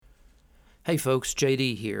Hey folks,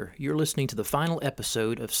 JD here. You're listening to the final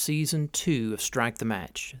episode of Season 2 of Strike the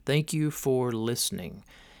Match. Thank you for listening.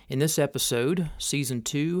 In this episode, Season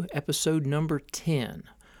 2, episode number 10,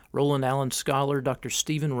 Roland Allen scholar Dr.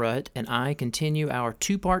 Stephen Rutt and I continue our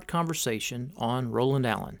two-part conversation on Roland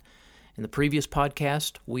Allen. In the previous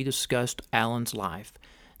podcast, we discussed Allen's life.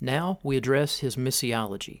 Now we address his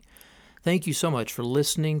missiology. Thank you so much for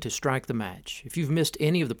listening to Strike the Match. If you've missed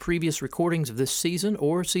any of the previous recordings of this season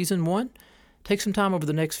or Season 1, take some time over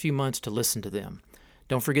the next few months to listen to them.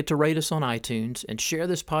 Don't forget to rate us on iTunes and share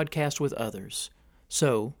this podcast with others.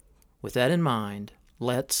 So, with that in mind,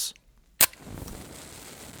 let's...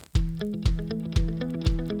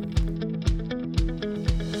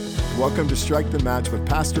 Welcome to Strike the Match with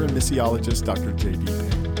pastor and missiologist Dr. J.D.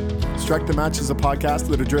 Payne. Strike the Match is a podcast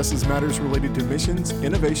that addresses matters related to missions,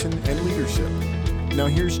 innovation, and leadership. Now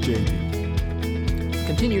here's J.D.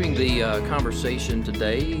 Continuing the conversation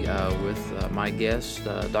today with my guest,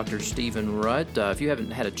 Dr. Stephen Rutt. If you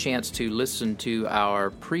haven't had a chance to listen to our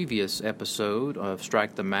previous episode of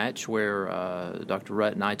Strike the Match, where Dr.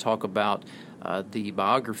 Rutt and I talk about the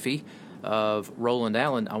biography of Roland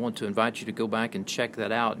Allen, I want to invite you to go back and check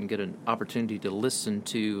that out and get an opportunity to listen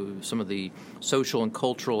to some of the social and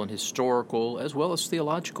cultural and historical as well as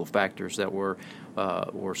theological factors that were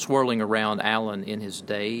swirling around Allen in his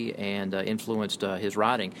day and influenced his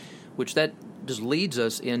writing, which that just leads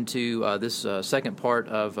us into this second part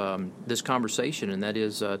of this conversation, and that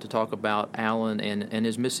is to talk about Allen and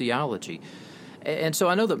his missiology. And so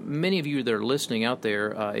I know that many of you that are listening out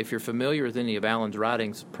there, if you're familiar with any of Allen's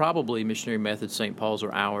writings, probably Missionary Methods, St. Paul's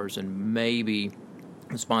or Ours, and maybe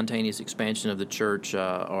The Spontaneous Expansion of the Church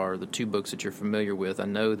are the two books that you're familiar with. I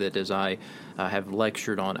know that as I have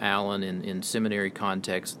lectured on Allen in seminary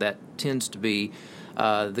context, that tends to be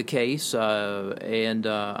the case, and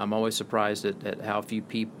I'm always surprised at how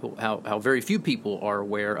very few people are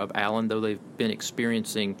aware of Allen, though they've been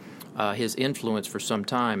experiencing his influence for some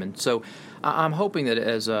time. And so I'm hoping that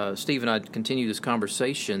as Steve and I continue this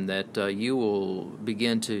conversation that you will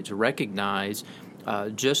begin to recognize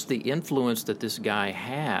just the influence that this guy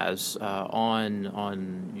has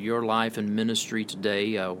on your life and ministry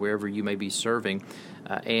today, wherever you may be serving,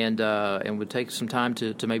 and would take some time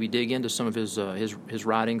to maybe dig into some of his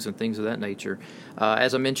writings and things of that nature.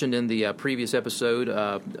 As I mentioned in the previous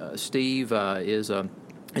episode, Steve is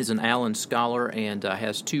an Allen scholar and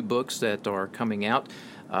has two books that are coming out,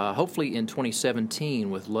 hopefully in 2017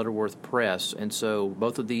 with Lutterworth Press. And so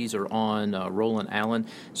both of these are on Roland Allen,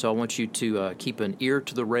 so I want you to keep an ear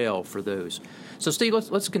to the rail for those. So Steve,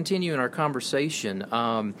 let's continue in our conversation.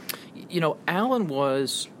 Allen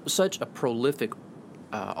was such a prolific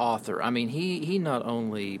author. I mean, he not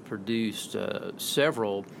only produced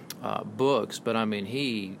several books, but I mean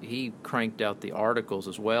he cranked out the articles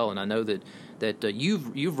as well. And I know that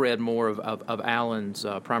you've read more of Allen's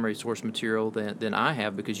primary source material than I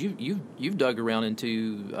have, because you've dug around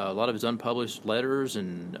into a lot of his unpublished letters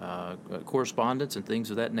and correspondence and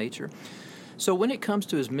things of that nature. So when it comes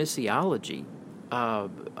to his missiology,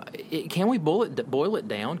 can we boil it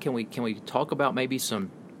down? Can we talk about maybe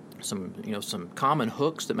some common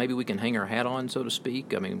hooks that maybe we can hang our hat on, so to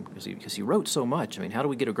speak? I mean, because he wrote so much. I mean, how do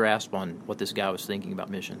we get a grasp on what this guy was thinking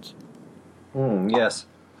about missions? Yes.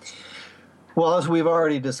 Well, as we've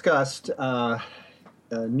already discussed,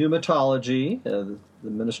 pneumatology, the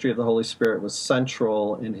ministry of the Holy Spirit, was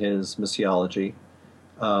central in his missiology.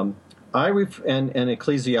 And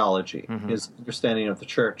ecclesiology, his understanding of the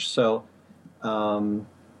church. So,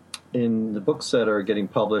 in the books that are getting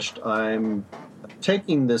published, I'm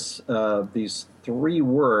taking these three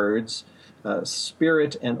words,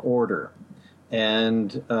 spirit and order.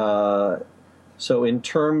 And so in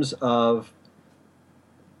terms of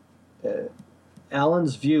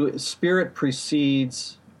Allen's view, spirit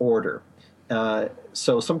precedes order.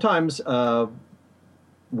 So sometimes I'll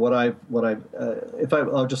put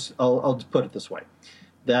it this way,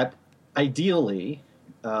 that ideally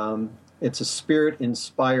it's a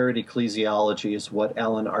spirit-inspired ecclesiology is what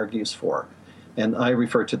Allen argues for. And I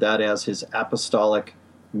refer to that as his apostolic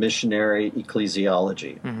missionary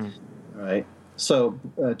ecclesiology. All right. So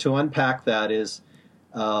to unpack that is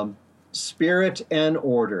spirit and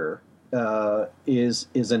order is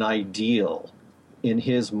an ideal in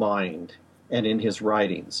his mind and in his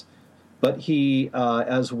writings. But he,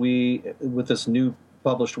 with this new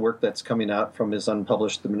published work that's coming out from his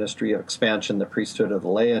unpublished The Ministry of Expansion, the Priesthood of the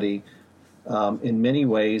Laity, in many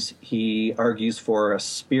ways he argues for a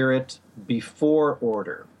spirit before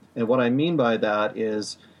order. And what I mean by that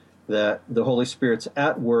is that the Holy Spirit's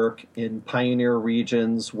at work in pioneer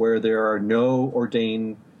regions where there are no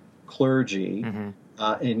ordained clergy,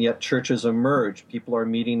 and yet churches emerge. People are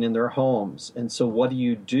meeting in their homes. And so what do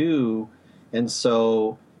you do? And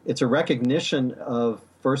so it's a recognition of,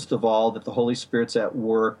 first of all, that the Holy Spirit's at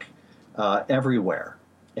work everywhere.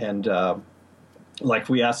 And like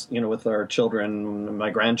we ask, with our children, my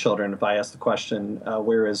grandchildren, if I ask the question,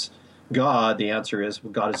 where is God? The answer is,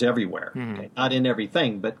 well, God is everywhere. Okay? Not in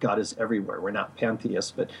everything, but God is everywhere. We're not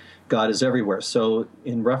pantheists, but God is everywhere. So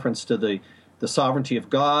in reference to the sovereignty of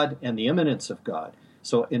God and the immanence of God.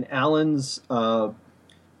 So in Allen's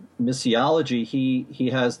missiology, he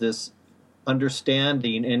has this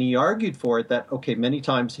understanding, and he argued for it, that, okay, many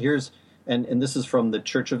times and this is from the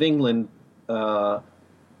Church of England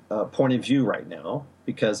point of view right now,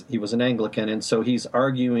 because he was an Anglican, and so he's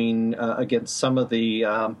arguing against some of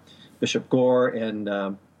the Bishop Gore, and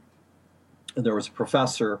there was a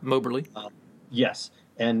professor Moberly. Yes,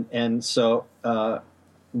 and so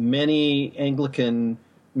many Anglican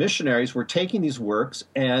missionaries were taking these works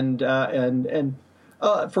and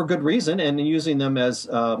for good reason, and using them as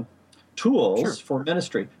tools for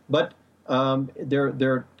ministry. But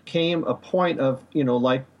there came a point of,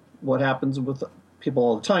 like what happens with people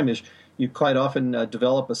all the time, is you quite often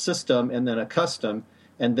develop a system and then a custom,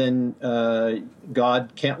 and then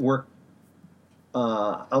God can't work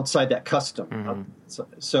outside that custom.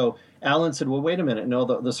 So Allen said, well, wait a minute. No,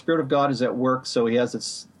 the Spirit of God is at work, so he has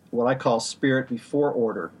this, what I call spirit before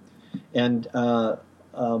order. And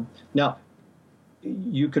now,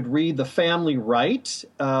 you could read The Family Right,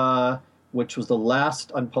 which was the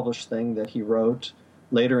last unpublished thing that he wrote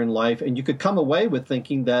later in life, and you could come away with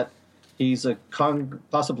thinking that he's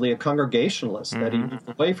possibly a Congregationalist, that he moved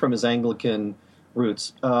away from his Anglican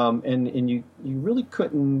roots, and you really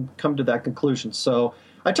couldn't come to that conclusion. So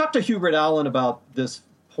I talked to Hubert Allen about this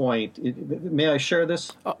point. May I share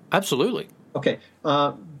this? Oh, absolutely. Okay,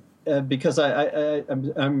 because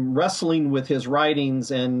I'm wrestling with his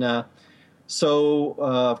writings, and so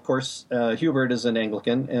of course Hubert is an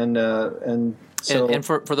Anglican, and so and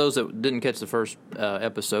for those that didn't catch the first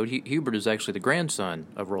episode, Hubert is actually the grandson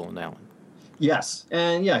of Roland Allen. Yes,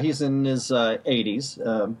 and he's in his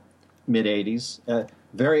 80s, mid 80s.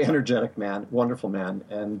 Very energetic man, wonderful man,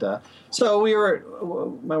 and so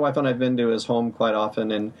my wife and I have been to his home quite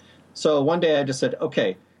often, and so one day I just said,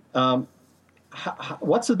 okay,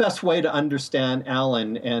 what's the best way to understand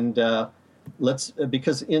Allen? And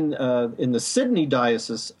because in the Sydney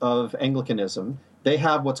Diocese of Anglicanism, they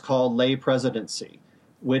have what's called lay presidency,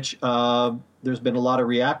 which there's been a lot of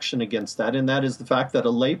reaction against that, and that is the fact that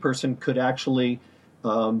a layperson could actually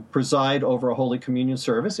preside over a Holy Communion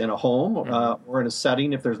service in a home or in a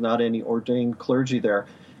setting if there's not any ordained clergy there.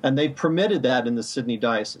 And they permitted that in the Sydney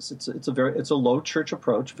Diocese. It's a low church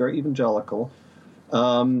approach, very evangelical,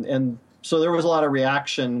 and so there was a lot of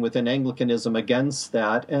reaction within Anglicanism against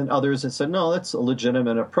that, and others had said, no, that's a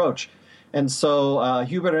legitimate approach. And so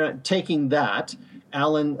Hubert, taking that,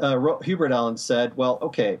 Hubert Allen said, well,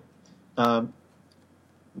 okay,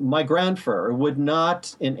 my grandfather would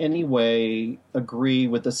not in any way agree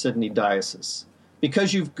with the Sydney Diocese,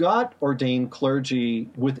 because you've got ordained clergy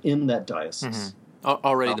within that diocese.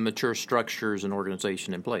 Already the mature structures and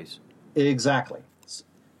organization in place. Exactly.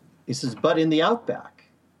 He says, but in the outback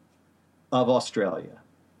of Australia,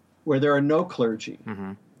 where there are no clergy,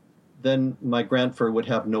 then my grandfather would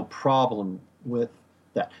have no problem with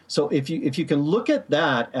that. So if you can look at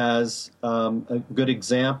that as a good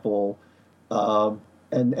example,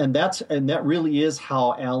 and that really is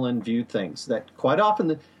how Allen viewed things. That quite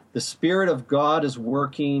often the Spirit of God is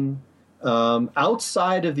working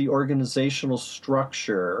outside of the organizational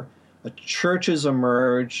structure. Churches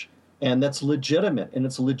emerge, and that's legitimate, and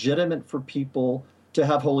it's legitimate for people to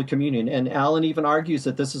have Holy Communion. And Allen even argues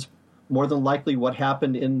that this is more than likely what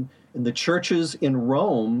happened in the churches in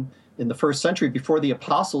Rome in the first century before the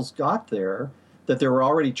apostles got there, that there were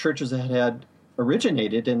already churches that had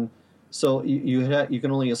originated. And so you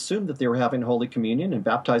can only assume that they were having Holy Communion and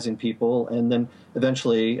baptizing people, and then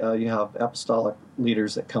eventually you have apostolic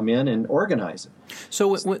leaders that come in and organize it.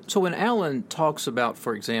 So when Allen talks about,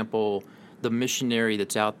 for example, the missionary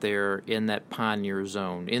that's out there in that pioneer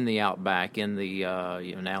zone, in the outback, in the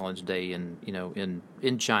in Allen's day,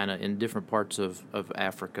 in China, in different parts of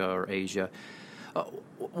Africa or Asia,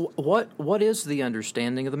 what is the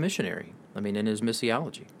understanding of the missionary? I mean, in his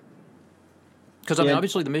missiology, because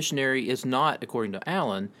obviously the missionary is not, according to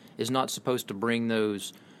Allen, is not supposed to bring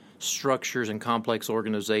those structures and complex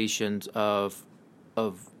organizations of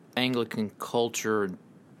Anglican culture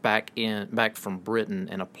back from Britain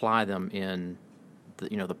and apply them in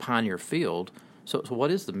the pioneer field. So what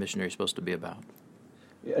is the missionary supposed to be about?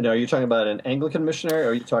 Are you talking about an Anglican missionary, or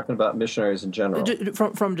are you talking about missionaries in general?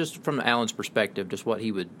 From Alan's perspective, just what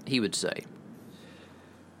he would say.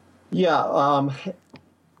 Yeah,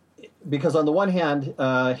 because on the one hand,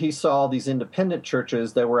 he saw these independent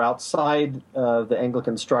churches that were outside the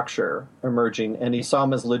Anglican structure emerging, and he saw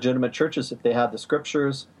them as legitimate churches if they had the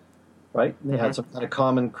scriptures, right? They had some kind of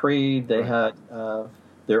common creed. They had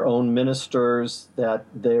their own ministers, that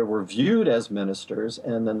they were viewed as ministers,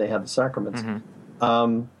 and then they had the sacraments.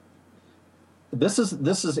 This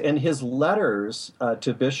is in his letters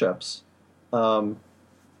to bishops.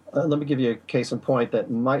 Let me give you a case in point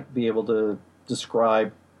that might be able to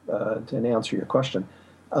describe and answer your question.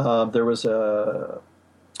 There was a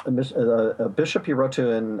bishop he wrote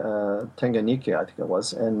to in Tanganyika, I think it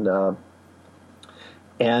was, and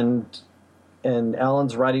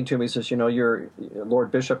Alan's writing to him. He says, you're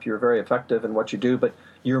Lord Bishop, you're very effective in what you do, but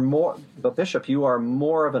Bishop, you are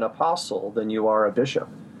more of an apostle than you are a bishop.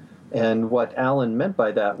 And what Alan meant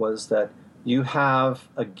by that was that you have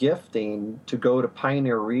a gifting to go to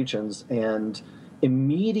pioneer regions and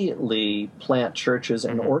immediately plant churches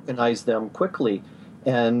and organize them quickly.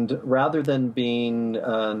 And rather than being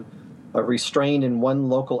restrained in one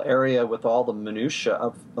local area with all the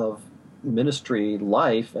minutiae of ministry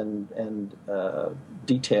life and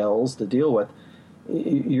details to deal with,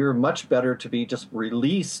 you're much better to be just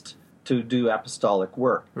released to do apostolic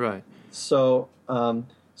work. Right. So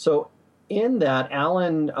in that,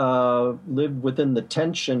 Alan lived within the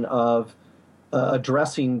tension of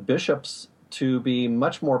addressing bishops to be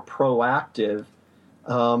much more proactive,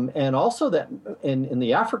 and also that in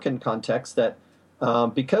the African context, that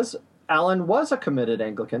because Alan was a committed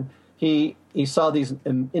Anglican, he saw these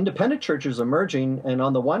independent churches emerging, and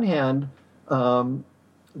on the one hand,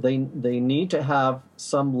 they need to have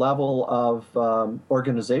some level of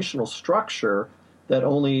organizational structure that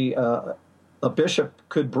only a bishop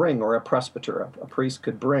could bring, or a presbyter, a priest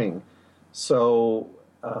could bring. So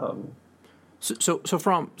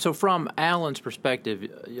from Alan's perspective,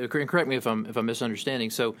 correct me if I'm misunderstanding.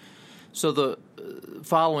 So the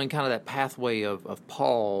following kind of that pathway of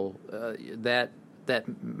Paul, that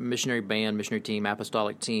missionary band, missionary team,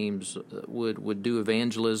 apostolic teams would do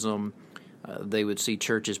evangelism. They would see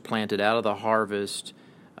churches planted out of the harvest.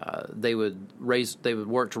 They would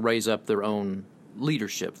work to raise up their own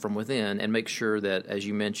leadership from within and make sure that, as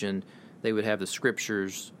you mentioned, they would have the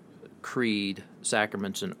scriptures, creed,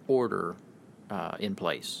 sacraments, and order in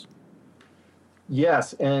place.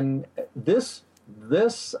 Yes, and this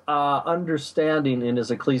understanding in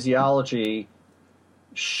his ecclesiology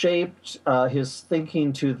shaped his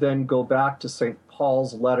thinking to then go back to St.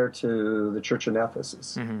 Paul's letter to the church in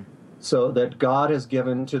Ephesus. So that God has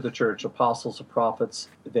given to the church apostles, prophets,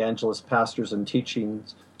 evangelists, pastors, and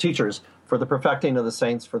teachers for the perfecting of the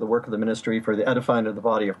saints, for the work of the ministry, for the edifying of the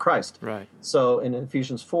body of Christ. Right. So in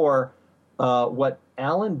Ephesians 4, what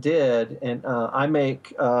Alan did, and I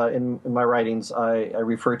make in my writings, I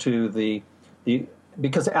refer to the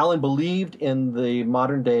because Alan believed in the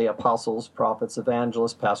modern day apostles, prophets,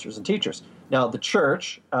 evangelists, pastors, and teachers. Now the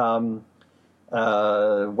church,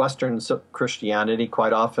 Western Christianity,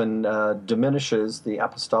 quite often diminishes the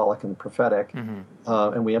apostolic and prophetic,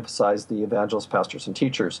 and we emphasize the evangelists, pastors, and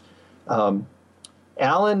teachers.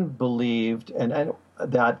 Alan believed and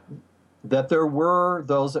that there were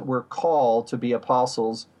those that were called to be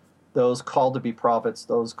apostles, those called to be prophets,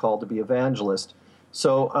 those called to be evangelists.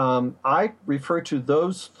 So I refer to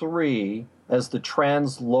those three as the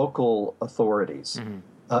translocal authorities,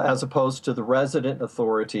 as opposed to the resident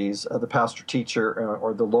authorities, the pastor, teacher,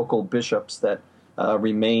 or the local bishops that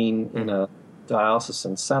remain in a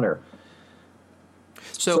diocesan center.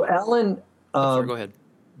 So Alan... sorry, go ahead.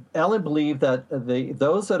 Alan believed that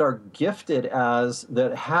those that are gifted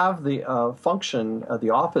that have the function, the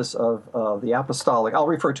office of the apostolic, I'll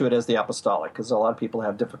refer to it as the apostolic because a lot of people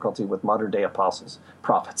have difficulty with modern day apostles,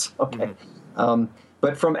 prophets. Okay,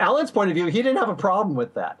 but from Alan's point of view, he didn't have a problem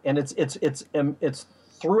with that, and it's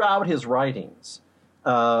throughout his writings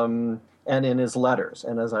and in his letters.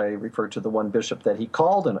 And as I referred to the one bishop that he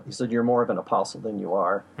called, and he said, "You're more of an apostle than you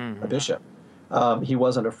are a bishop." He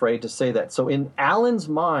wasn't afraid to say that. So in Alan's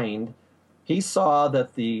mind, he saw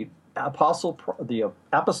that the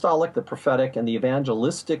apostolic, the prophetic, and the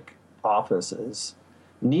evangelistic offices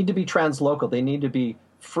need to be translocal. They need to be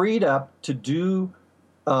freed up to do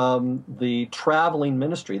the traveling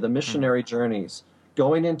ministry, the missionary journeys,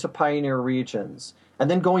 going into pioneer regions, and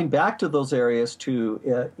then going back to those areas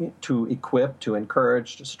to equip, to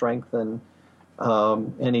encourage, to strengthen.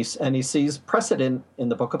 And he sees precedent in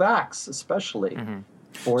the Book of Acts, especially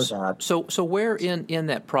for that. So where in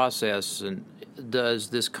that process, and does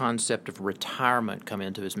this concept of retirement come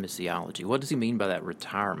into his missiology? What does he mean by that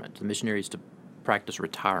retirement? The missionaries to practice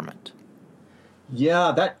retirement.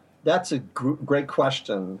 Yeah, that's a great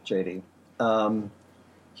question, JD.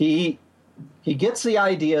 He gets the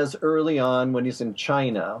ideas early on when he's in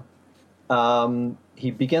China. He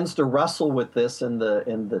begins to wrestle with this in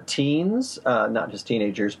the teens, not just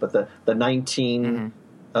teenagers, but the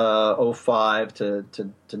 1905 to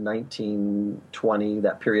 1920,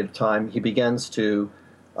 that period of time. He begins to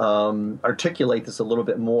articulate this a little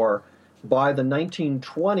bit more. By the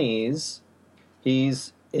 1920s,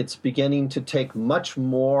 it's beginning to take much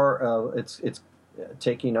more. It's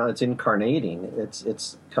taking on. It's incarnating.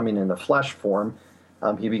 It's coming in a flesh form.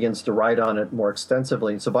 He begins to write on it more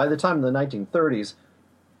extensively. So by the time of the 1930s,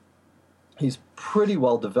 he's pretty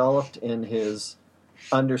well developed in his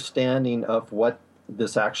understanding of what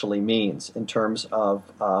this actually means in terms of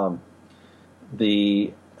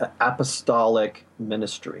the apostolic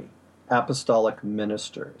ministry, apostolic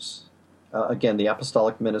ministers. Again, the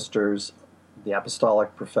apostolic ministers, the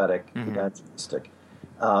apostolic, prophetic, evangelistic.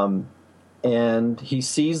 And he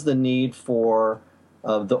sees the need for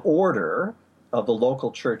the order of the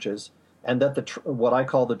local churches, and that what I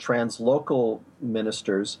call the translocal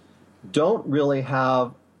ministers don't really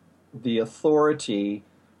have the authority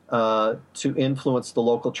to influence the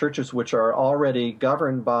local churches, which are already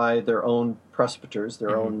governed by their own presbyters,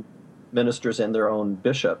 their own ministers, and their own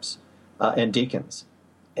bishops and deacons.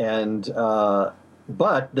 And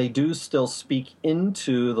but they do still speak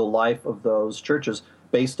into the life of those churches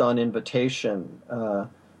based on invitation,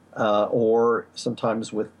 or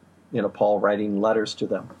sometimes with Paul writing letters to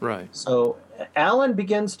them. Right. So Allen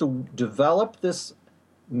begins to develop this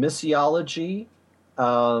missiology.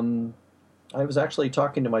 I was actually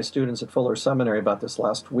talking to my students at Fuller Seminary about this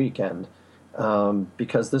last weekend,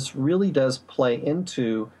 because this really does play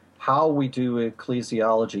into how we do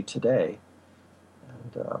ecclesiology today.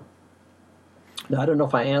 And I don't know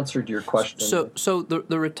if I answered your question. So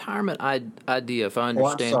the retirement idea, if I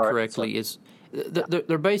understand correctly, is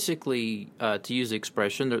they're basically, to use the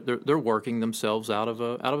expression, they're working themselves out of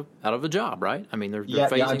a job, right? I mean, they're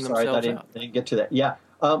phasing themselves out. I didn't get to that. Yeah,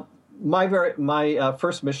 my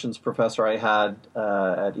first missions professor I had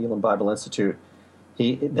at Elam Bible Institute,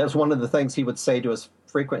 that's one of the things he would say to us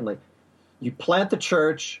frequently. You plant the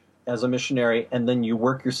church as a missionary, and then you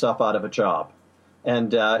work yourself out of a job.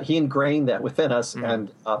 And he ingrained that within us.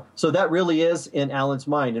 And so that really is in Allen's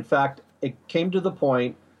mind. In fact, it came to the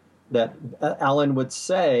point that Allen would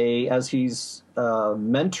say, as he's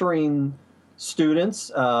mentoring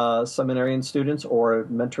students, seminarian students, or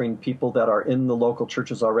mentoring people that are in the local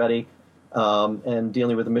churches already, and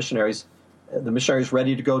dealing with the missionaries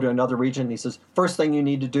ready to go to another region. He says, first thing you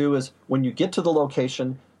need to do is, when you get to the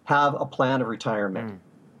location, have a plan of retirement.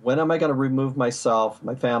 When am I going to remove myself,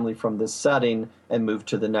 my family, from this setting and move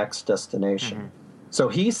to the next destination? So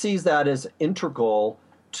he sees that as integral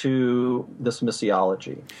to this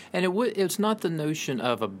missiology. And it's not the notion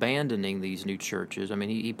of abandoning these new churches. I mean,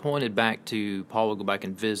 he pointed back to Paul would go back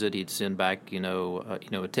and visit. He'd send back,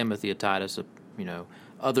 a Timothy, a Titus,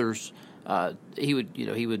 others.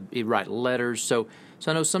 He'd write letters. So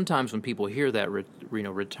I know sometimes when people hear that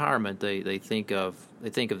retirement, they think of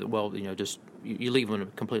just you leave them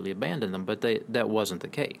and completely abandon them. But that wasn't the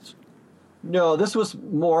case. No, this was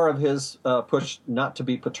more of his push not to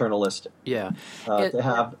be paternalistic. Yeah,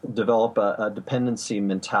 to develop a dependency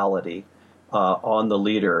mentality on the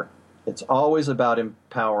leader. It's always about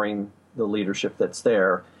empowering the leadership that's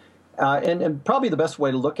there, and probably the best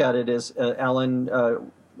way to look at it is Allen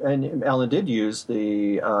did use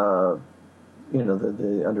the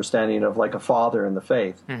understanding of like a father in the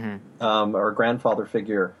faith, or a grandfather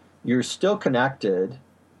figure. You're still connected,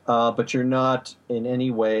 but you're not in any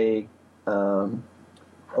way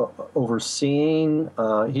overseeing.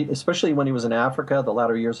 Especially when he was in Africa, the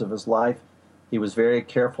latter years of his life, he was very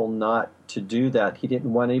careful not to do that. He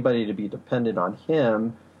didn't want anybody to be dependent on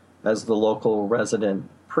him as the local resident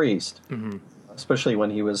priest, especially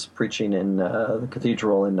when he was preaching in the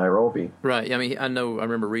cathedral in Nairobi. Right. I mean, I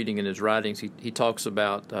remember reading in his writings, he talks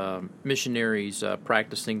about missionaries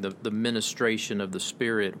practicing the ministration of the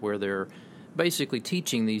Spirit, where they're basically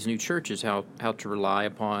teaching these new churches how to rely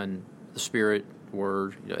upon the Spirit,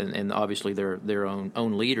 Word, and obviously their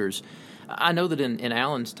own leaders. I know that in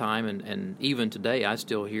Allen's time, and even today, I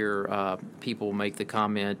still hear people make the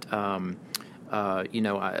comment,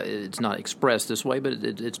 it's not expressed this way, but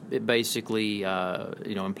it basically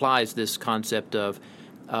implies this concept of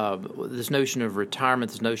this notion of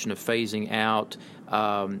retirement, this notion of phasing out.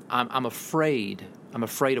 I'm afraid. I'm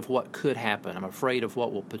afraid of what could happen. I'm afraid of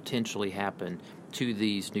what will potentially happen to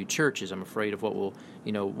these new churches. I'm afraid of what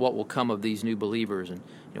will come of these new believers, and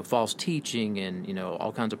false teaching, and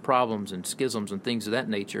all kinds of problems and schisms and things of that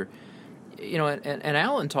nature. And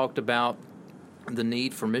Alan talked about the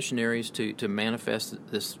need for missionaries to manifest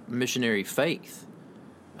this missionary faith.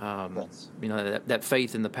 That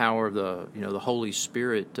faith in the power of the Holy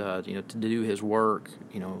Spirit, to do His work,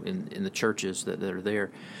 in the churches that are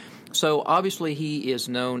there. So obviously he is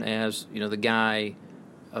known as the guy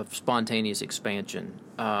of spontaneous expansion.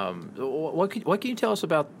 What can you tell us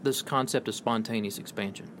about this concept of spontaneous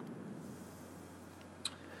expansion?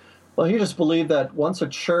 Well, he just believed that once a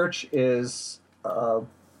church is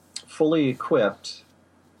fully equipped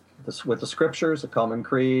with the Scriptures, the Common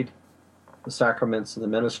Creed, the sacraments of the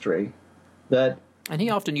ministry, that... And he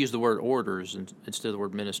often used the word orders instead of the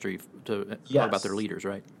word ministry to talk about their leaders,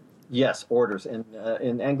 right? Yes, orders. And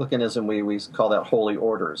in Anglicanism, we call that holy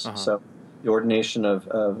orders. Uh-huh. So the ordination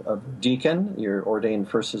of deacon, you're ordained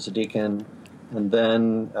first as a deacon, and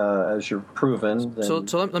then as you're proven... Then...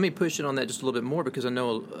 So let me push it on that just a little bit more, because I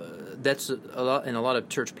know that's a lot in a lot of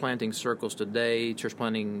church planting circles today, church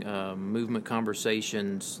planting movement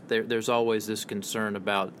conversations. There's always this concern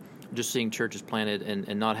about just seeing churches planted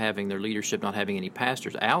and not having their leadership, not having any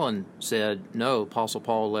pastors. Alan said, no, Apostle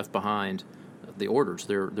Paul left behind the orders,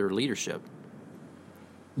 their leadership.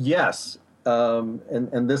 Yes, and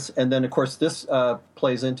then of course this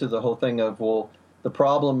plays into the whole thing of, well, the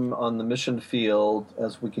problem on the mission field,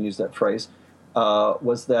 as we can use that phrase,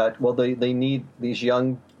 was that, well, they need these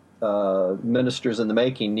young ministers in the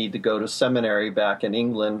making need to go to seminary back in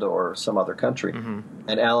England or some other country. Mm-hmm.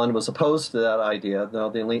 And Alan was opposed to that idea. No,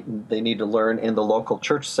 they need to learn in the local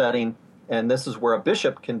church setting, and this is where a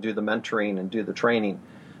bishop can do the mentoring and do the training.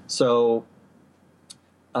 So,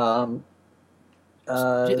 so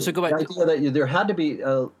go back. The idea that there had to be,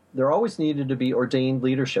 there always needed to be ordained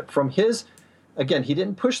leadership from his. Again, he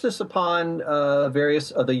didn't push this upon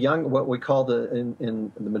various of the young, what we call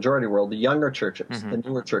in the majority world, the younger churches, mm-hmm. the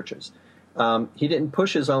newer churches. He didn't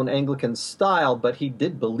push his own Anglican style, but he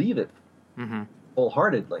did believe it mm-hmm.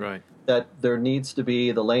 wholeheartedly, right. That there needs to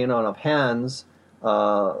be the laying on of hands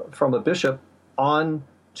from a bishop on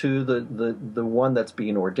to the one that's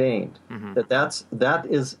being ordained.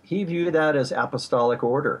 Mm-hmm. He viewed that as apostolic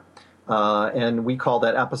order. And we call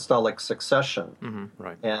that apostolic succession. Mm-hmm,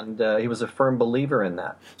 right. And he was a firm believer in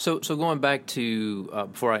that. So going back to,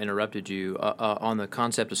 before I interrupted you, on the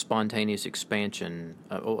concept of spontaneous expansion,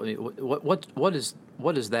 what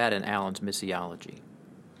is that in Alan's missiology?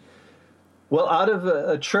 Well, out of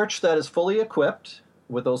a church that is fully equipped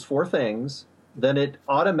with those four things, then it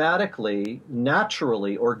automatically,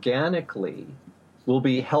 naturally, organically will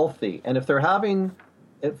be healthy. And if they're having...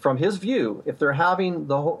 From his view, if they're having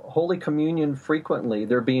the Holy Communion frequently,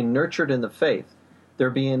 they're being nurtured in the faith.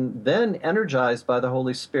 They're being then energized by the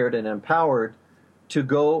Holy Spirit and empowered to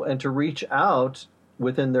go and to reach out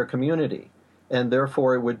within their community. And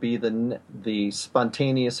therefore, it would be the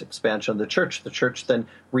spontaneous expansion of the church. The church then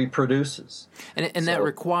reproduces. And that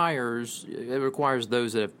requires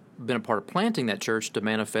those that have been a part of planting that church to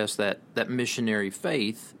manifest that missionary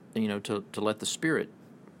faith, to let the Spirit,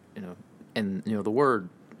 and the Word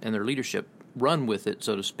and their leadership run with it,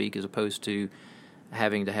 so to speak, as opposed to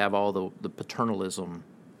having to have all the paternalism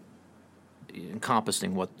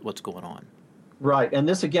encompassing what's going on. Right, and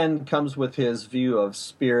this again comes with his view of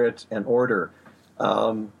spirit and order.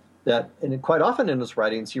 And quite often in his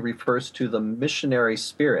writings, he refers to the missionary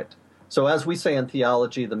spirit. So as we say in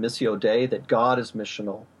theology, the missio Dei, that God is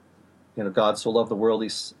missional. God so loved the world, he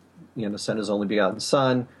sent his only begotten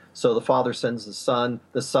Son. So the Father sends the Son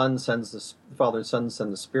sends the Father and Son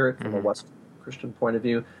send the Spirit from mm-hmm. a Western Christian point of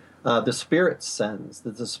view. The Spirit sends,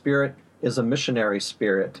 that the Spirit is a missionary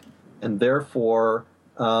spirit, and therefore,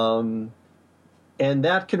 and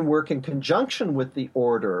that can work in conjunction with the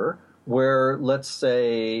order where, let's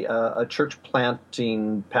say, a church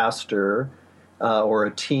planting pastor or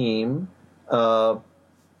a team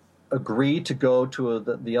agree to go to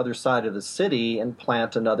the other side of the city and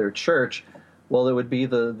plant another church. Well, it would be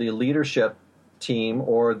the leadership team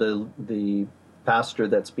or the pastor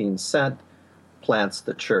that's being sent plants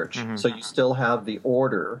the church. Mm-hmm. So you still have the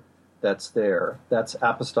order that's there. That's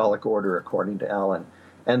apostolic order according to Alan.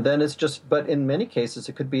 And then it's just, but in many cases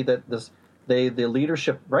it could be that the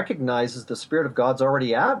leadership recognizes the Spirit of God's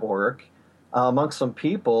already at work amongst some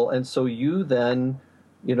people, and so you then,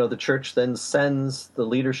 the church then sends the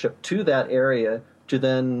leadership to that area to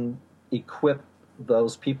then equip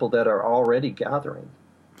those people that are already gathering.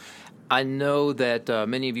 I know that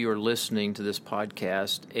many of you are listening to this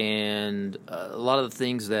podcast, and a lot of the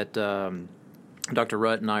things that Dr.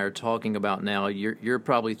 Rutt and I are talking about now, you're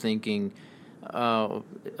probably thinking, tell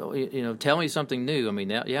me something new. I mean,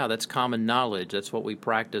 that's common knowledge. That's what we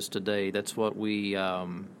practice today. That's what we,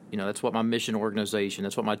 that's what my mission organization,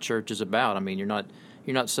 that's what my church is about. I mean, you're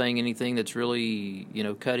not saying anything that's really,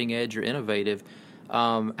 cutting edge or innovative.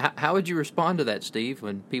 How would you respond to that, Steve,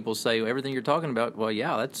 when people say everything you're talking about? Well,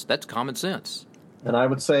 yeah, that's common sense. And I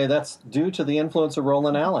would say that's due to the influence of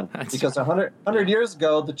Roland Allen. Because 100 years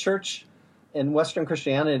ago, the church in Western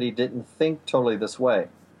Christianity didn't think totally this way.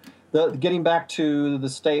 Getting back to the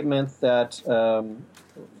statement that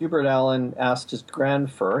Hubert Allen asked his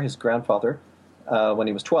grandfather, when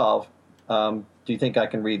he was 12, do you think I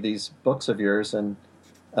can read these books of yours? And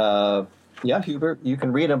yeah, Hubert, you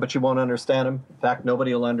can read them, but you won't understand them. In fact,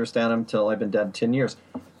 nobody will understand them until I've been dead 10 years.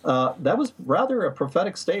 That was rather a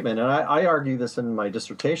prophetic statement, and I argue this in my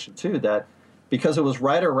dissertation, too, that because it was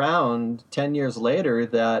right around 10 years later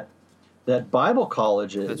that Bible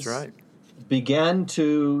colleges That's right. began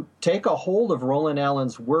to take a hold of Roland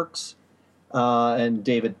Allen's works, and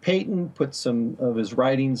David Payton put some of his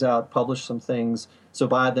writings out, published some things. So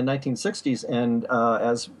by the 1960s, and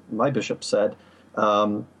as my bishop said,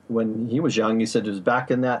 when he was young, he said it was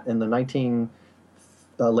back in the late 50s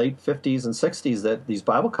and 60s that these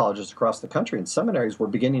Bible colleges across the country and seminaries were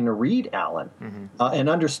beginning to read Allen and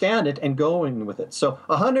understand it and going with it. So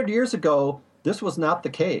 100 years ago, this was not the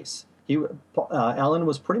case. Allen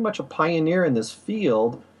was pretty much a pioneer in this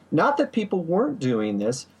field. Not that people weren't doing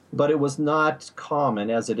this, but it was not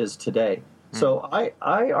common as it is today. So I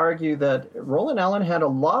argue that Roland Allen had a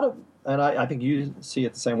lot of, and I think you see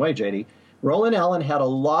it the same way, JD, Roland Allen had a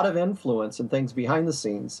lot of influence in things behind the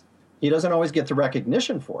scenes. He doesn't always get the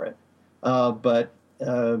recognition for it, but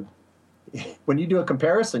when you do a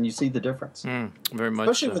comparison, you see the difference. Very much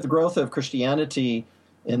Especially so. with the growth of Christianity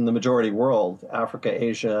in the majority world, Africa,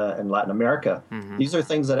 Asia, and Latin America. These are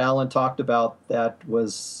things that Allen talked about that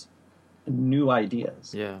was new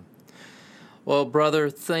ideas. Yeah. Well,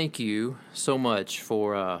 brother, thank you so much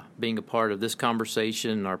for being a part of this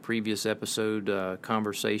conversation, our previous episode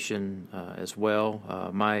conversation as well.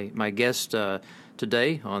 My guest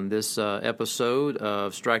today on this episode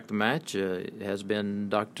of Strike the Match has been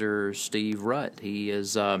Dr. Steve Rutt. He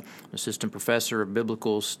is assistant professor of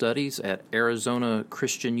biblical studies at Arizona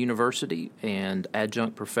Christian University and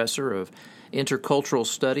adjunct professor of intercultural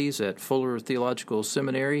studies at Fuller Theological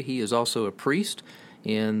Seminary. He is also a priest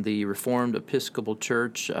in the Reformed Episcopal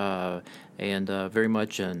Church and very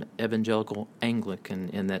much an evangelical Anglican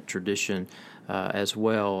in that tradition as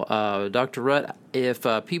well. Dr. Rutt, if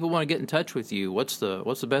people want to get in touch with you, what's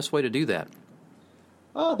the best way to do that?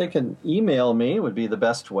 They can email me would be the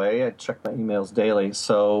best way. I check my emails daily.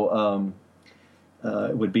 So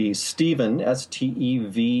it would be Stephen,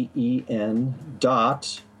 Steven,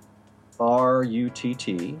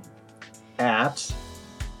 RUTT at,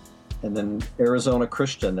 and then Arizona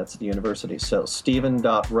Christian, that's the university. So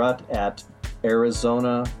Stephen.Rutt at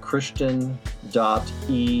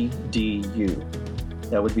arizonaChristian.edu.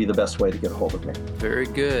 That would be the best way to get a hold of me. Very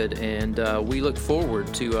good. And we look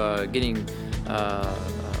forward to getting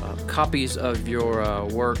copies of your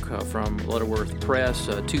work from Lutterworth Press,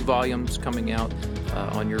 2 volumes coming out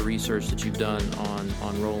on your research that you've done on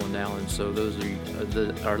Roland Allen. So those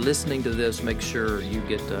that are listening to this, make sure you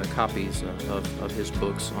get copies of his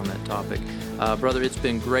books on that topic. Brother, it's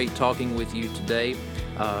been great talking with you today,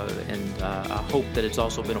 and I hope that it's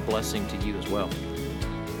also been a blessing to you as well.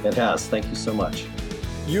 It has. Thank you so much.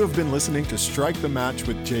 You have been listening to Strike the Match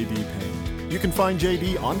with J.D. Payne. You can find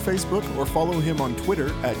J.D. on Facebook or follow him on Twitter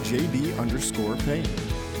at JD_Payne.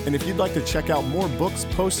 And if you'd like to check out more books,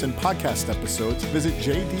 posts, and podcast episodes, visit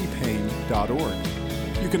jdpayne.org.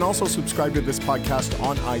 You can also subscribe to this podcast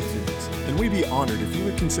on iTunes, and we'd be honored if you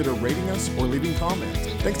would consider rating us or leaving comments.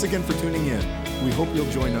 Thanks again for tuning in. We hope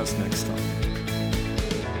you'll join us next time.